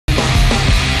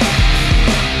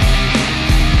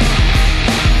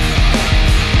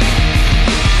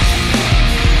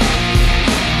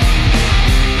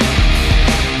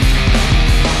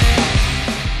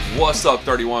What's up,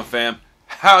 31 fam?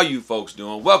 How you folks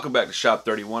doing? Welcome back to Shop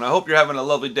 31. I hope you're having a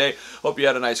lovely day. Hope you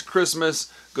had a nice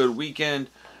Christmas, good weekend.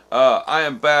 I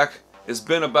am back. It's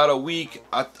been about a week.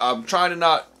 I'm trying to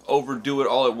not overdo it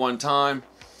all at one time.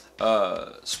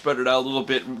 Spread it out a little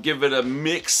bit, give it a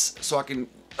mix so I can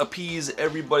appease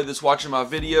everybody that's watching my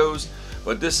videos.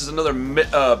 But this is another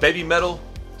baby metal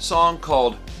song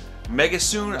called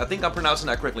Megitsune. I think I'm pronouncing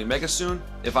that correctly, Megitsune.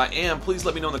 If I am, please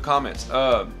let me know in the comments.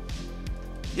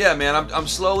 Yeah, man, I'm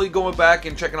slowly going back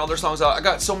and checking all their songs out. I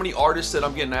got so many artists that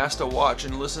I'm getting asked to watch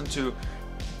and listen to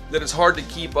that it's hard to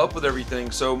keep up with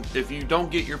everything. So if you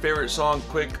don't get your favorite song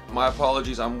quick, my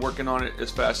apologies. I'm working on it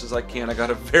as fast as I can. I got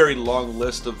a very long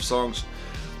list of songs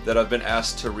that I've been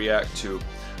asked to react to.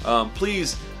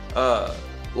 Please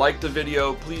like the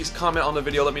video. Please comment on the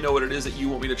video. Let me know what it is that you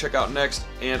want me to check out next.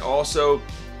 And also,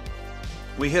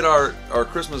 we hit our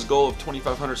Christmas goal of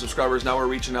 2,500 subscribers. Now we're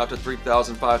reaching out to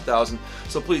 3,000, 5,000.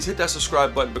 So please hit that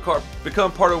subscribe button.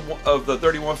 Become part of the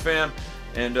 31 fam.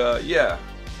 And yeah,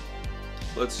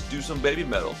 let's do some baby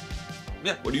metal.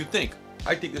 Yeah, what do you think?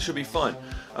 I think this should be fun.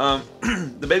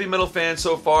 The baby metal fans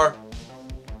so far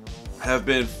have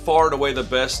been far and away the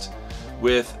best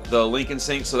with the link and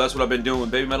sync. So that's what I've been doing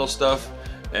with baby metal stuff.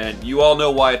 And you all know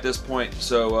why at this point.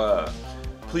 So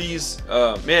please,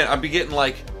 man, I've been getting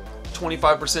like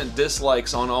 25%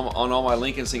 dislikes on all my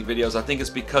link and sync videos. I think it's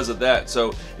because of that.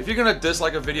 So if you're gonna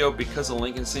dislike a video because of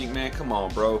link and sync, man, come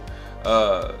on, bro.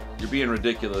 You're being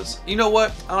ridiculous. You know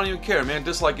what? I don't even care, man.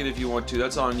 Dislike it if you want to.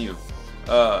 That's on you.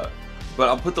 But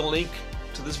I'll put the link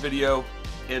to this video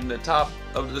in the top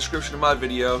of the description of my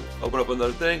video. Open up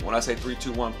another thing. When I say 3,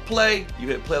 2, 1, play, you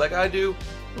hit play like I do,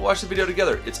 and watch the video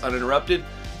together. It's uninterrupted.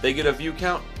 They get a view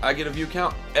count, I get a view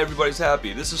count, everybody's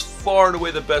happy. This is far and away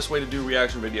the best way to do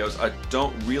reaction videos. I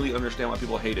don't really understand why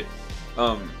people hate it.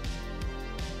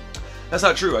 That's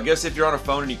not true. I guess if you're on a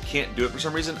phone and you can't do it for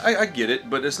some reason, I get it,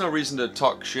 but it's no reason to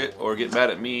talk shit or get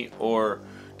mad at me or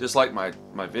dislike my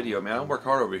video, man. I work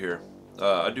hard over here.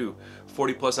 I do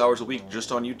 40 plus hours a week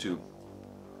just on YouTube.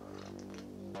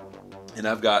 And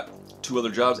I've got 2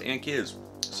 other jobs and kids.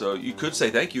 So you could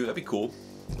say thank you, that'd be cool.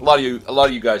 A lot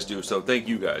of you guys do, so thank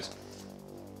you guys.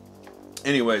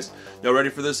 Anyways, y'all ready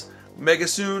for this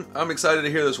Megitsune? I'm excited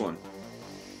to hear this one.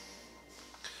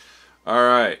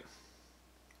 Alright.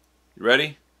 You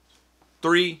ready?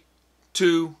 3,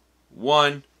 2,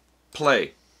 1,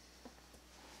 play.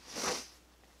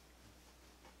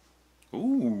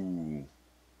 Ooh.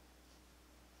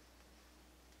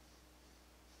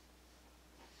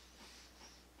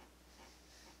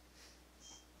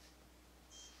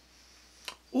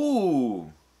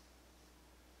 Ooh.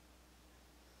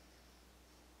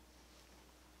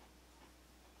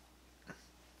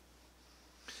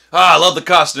 Ah, I love the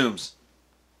costumes.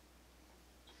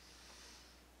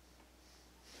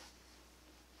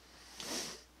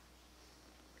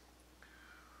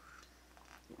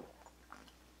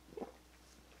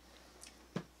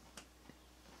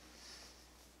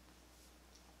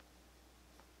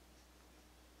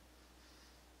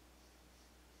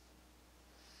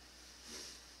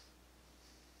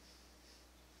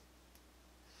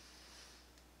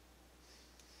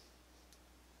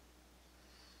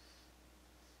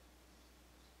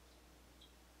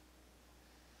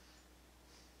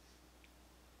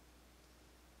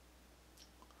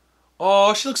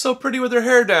 Oh, she looks so pretty with her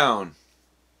hair down.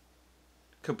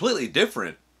 Completely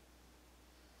different.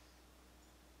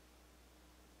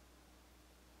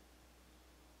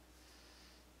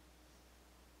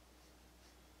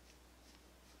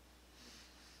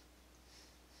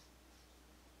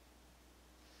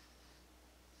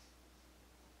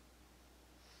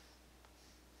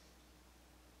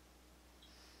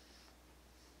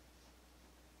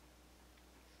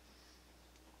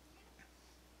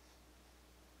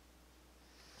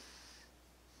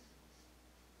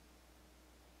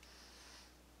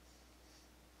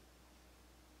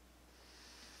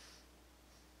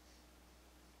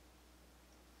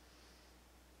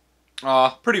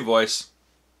 Aw, pretty voice.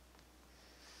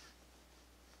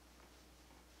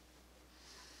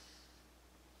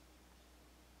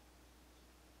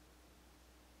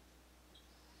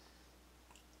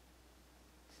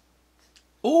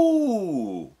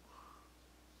 Ooh.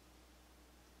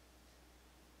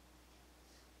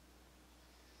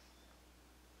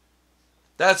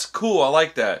 That's cool. I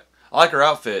like that. I like her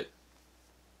outfit.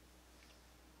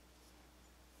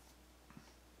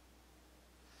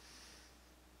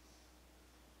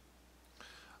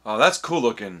 Oh, that's cool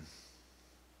looking.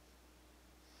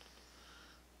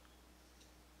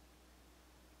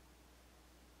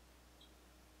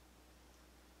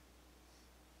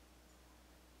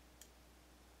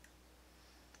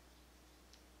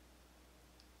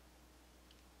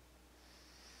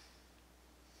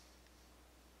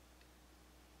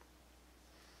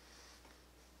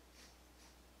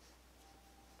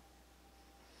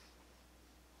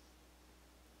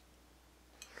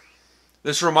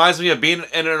 This reminds me of being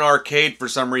in an arcade for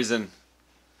some reason.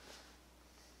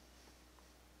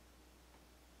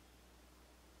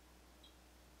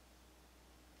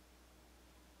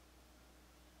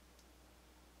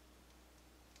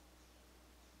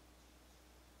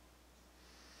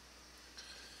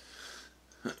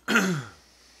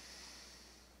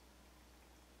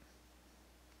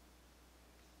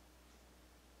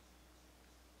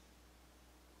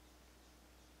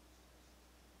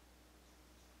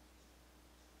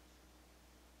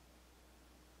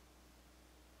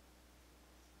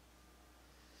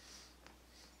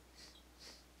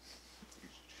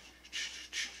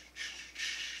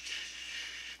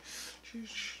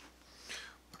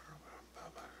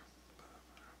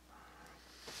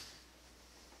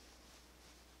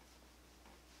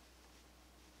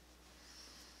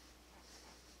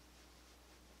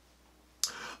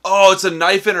 Oh, it's a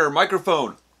knife in her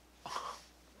microphone.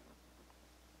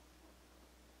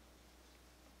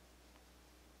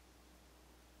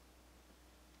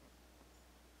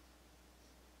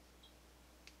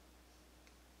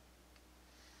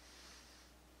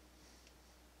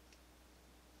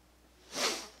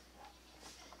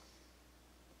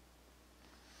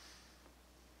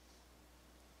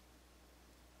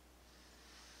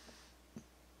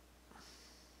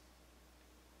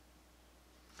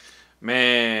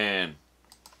 Man,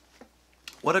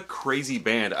 what a crazy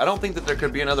band. I don't think that there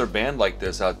could be another band like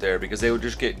this out there, because they would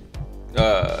just get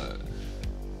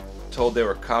told they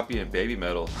were copying baby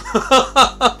metal.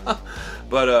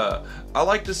 But I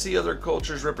like to see other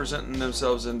cultures representing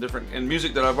themselves in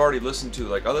music that I've already listened to.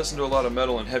 Like, I listen to a lot of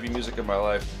metal and heavy music in my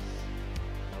life,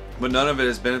 but none of it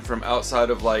has been from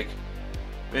outside of, like,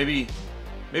 maybe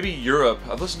Europe.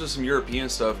 I've listened to some European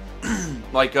stuff.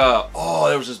 Like, oh,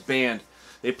 there was this band.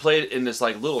 They played in this,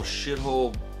 like, little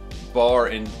shithole bar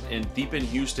in deep in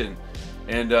Houston,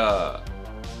 and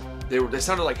they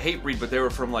sounded like Hatebreed, but they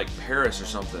were from, like, Paris or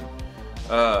something.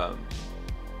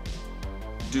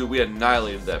 Dude, we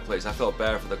annihilated that place. I felt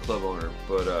bad for the club owner,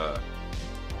 but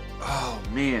oh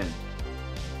man,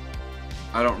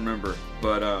 I don't remember.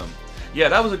 But yeah,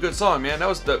 that was a good song, man. That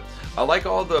was I like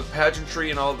all the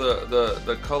pageantry and all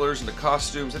the colors and the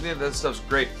costumes. I think that stuff's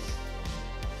great.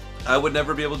 I would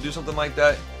never be able to do something like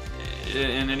that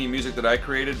in any music that I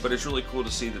created, but it's really cool to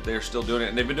see that they're still doing it,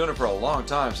 and they've been doing it for a long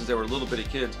time, since they were little bitty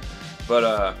kids.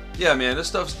 But yeah, man, this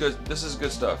stuff's good. This is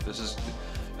good stuff. This is,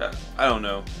 I don't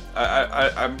know.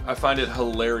 I find it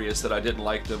hilarious that I didn't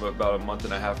like them about a month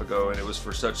and a half ago, and it was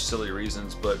for such silly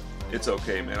reasons. But it's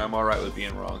okay, man. I'm all right with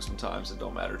being wrong sometimes. It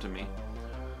don't matter to me.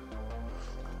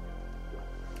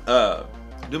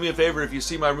 Do me a favor, if you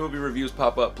see my movie reviews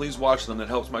pop up, please watch them. That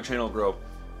helps my channel grow.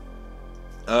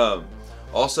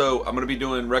 Also, I'm going to be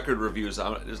doing record reviews.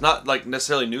 It's not like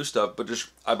necessarily new stuff, but just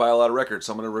I buy a lot of records,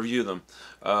 so I'm going to review them.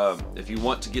 If you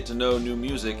want to get to know new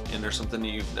music, and there's something that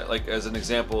you like, as an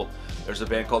example, there's a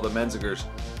band called the Menzingers.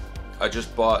 I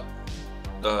just bought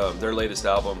their latest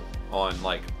album on,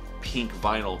 like, pink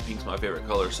vinyl. Pink's my favorite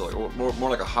color, so like more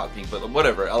like a hot pink, but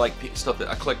whatever. I like pink stuff.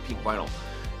 I collect pink vinyl,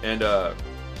 and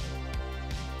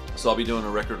so I'll be doing a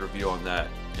record review on that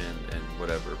and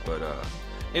whatever. But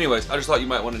anyways, I just thought you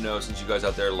might want to know, since you guys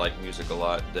out there like music a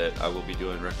lot, that I will be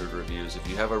doing record reviews. If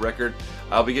you have a record,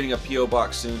 I'll be getting a P.O.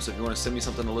 box soon, so if you want to send me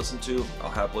something to listen to, I'll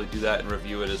happily do that and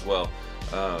review it as well.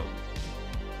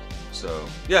 So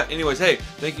yeah, anyways, hey,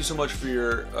 thank you so much for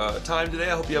your time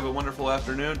today. I hope you have a wonderful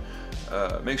afternoon.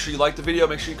 Make sure you like the video,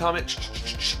 make sure you comment,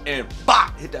 and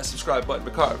hit that subscribe button.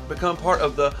 Become part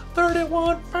of the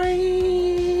 31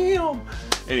 fam.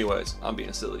 Anyways, I'm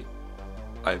being silly.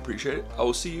 I appreciate it. I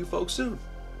will see you folks soon.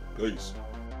 Peace.